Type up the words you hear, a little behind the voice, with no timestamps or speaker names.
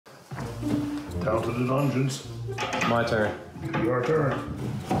Down to the dungeons. My turn. Your turn.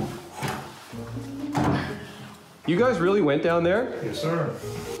 You guys really went down there? Yes, sir.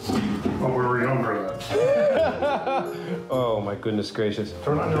 Oh, we were younger then. Oh my goodness gracious.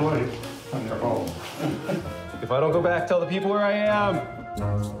 Turn on your light on your phone. If I don't go back, tell the people where I am.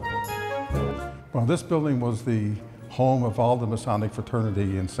 Well, this building was the home of all the Masonic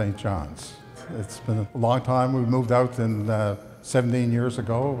fraternity in St. John's. It's been a long time. We moved out 17 years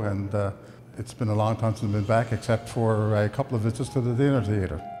ago, and it's been a long time since we've been back, except for a couple of visits to the dinner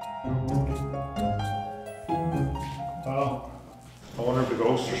theater. I wonder if the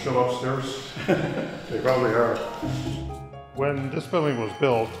ghosts are still upstairs. They probably are. When this building was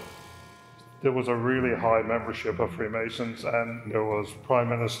built, there was a really high membership of Freemasons, and there was prime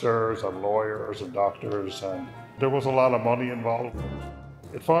ministers and lawyers and doctors, and there was a lot of money involved.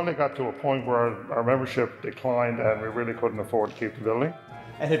 It finally got to a point where our membership declined and we really couldn't afford to keep the building.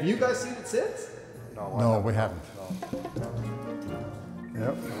 And have you guys seen it since? No, we haven't. No.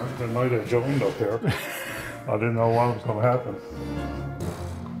 Yep, the night I joined up here, I didn't know what was going to happen.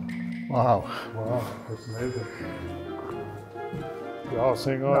 Wow. Wow, that's amazing. The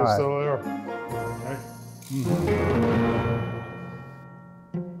all-seeing eye is still there.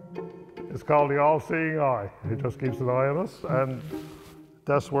 It's called the all-seeing eye. It just keeps an eye on us, and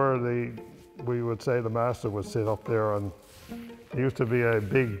that's where we would say the master would sit up there, and there used to be a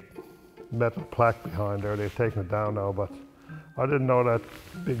big metal plaque behind there. They've taken it down now, but I didn't know that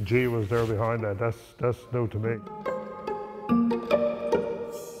big G was there behind that. That's new to me.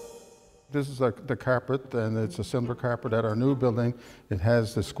 This is the carpet, and it's a silver carpet at our new building. It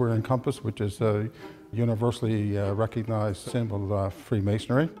has the square and compass, which is a universally recognized symbol of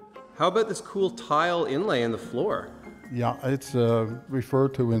Freemasonry. How about this cool tile inlay in the floor? Yeah, it's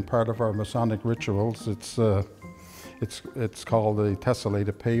referred to in part of our Masonic rituals. It's called the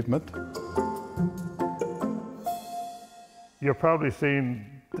tessellated pavement. You've probably seen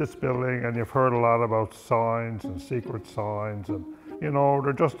this building and you've heard a lot about signs and secret signs, and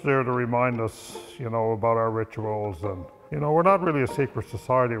they're just there to remind us, about our rituals, and we're not really a secret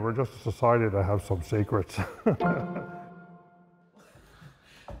society, we're just a society that has some secrets.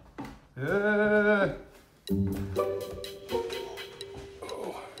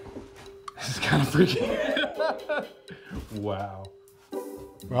 Oh, this is kind of freaky. Wow.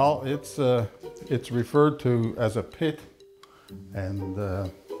 Well, it's referred to as a pit, and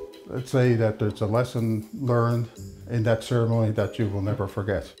let's say that there's a lesson learned in that ceremony that you will never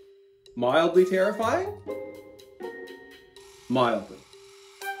forget. Mildly terrifying? Mildly.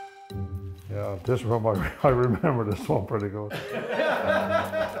 Yeah, this room, I remember this one pretty good.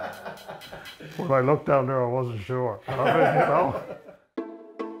 When I looked down there, I wasn't sure.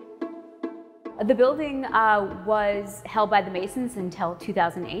 The building was held by the Masons until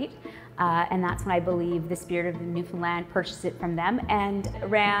 2008, and that's when I believe the Spirit of Newfoundland purchased it from them and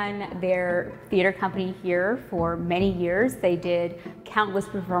ran their theater company here for many years. They did countless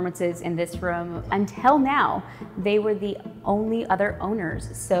performances in this room. Until now, they were the only other owners.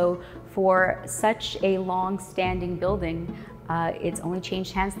 So for such a long-standing building, it's only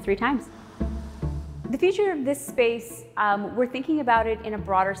changed hands 3 times. The future of this space, we're thinking about it in a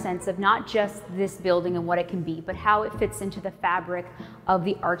broader sense of not just this building and what it can be, but how it fits into the fabric of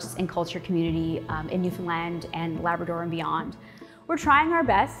the arts and culture community in Newfoundland and Labrador and beyond. We're trying our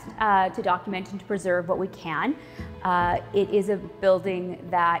best to document and to preserve what we can. It is a building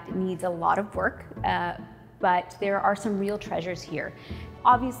that needs a lot of work, but there are some real treasures here.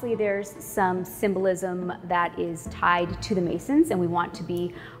 Obviously, there's some symbolism that is tied to the Masons, and we want to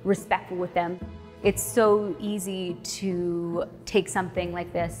be respectful with them. It's so easy to take something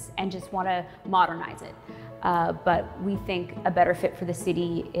like this and just want to modernize it. But we think a better fit for the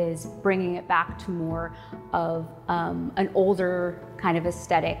city is bringing it back to more of an older kind of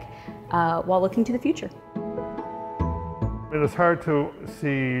aesthetic while looking to the future. It was hard to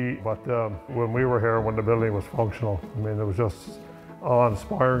see, but when we were here, when the building was functional, it was just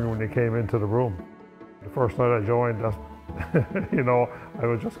awe-inspiring when you came into the room. The first night I joined, I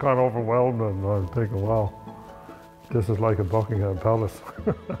was just kind of overwhelmed, and I was thinking, wow, this is like a Buckingham Palace.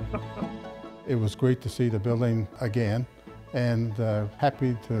 It was great to see the building again, and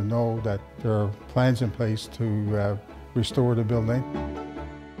happy to know that there are plans in place to restore the building,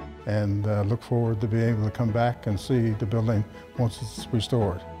 and look forward to being able to come back and see the building once it's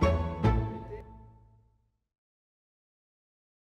restored.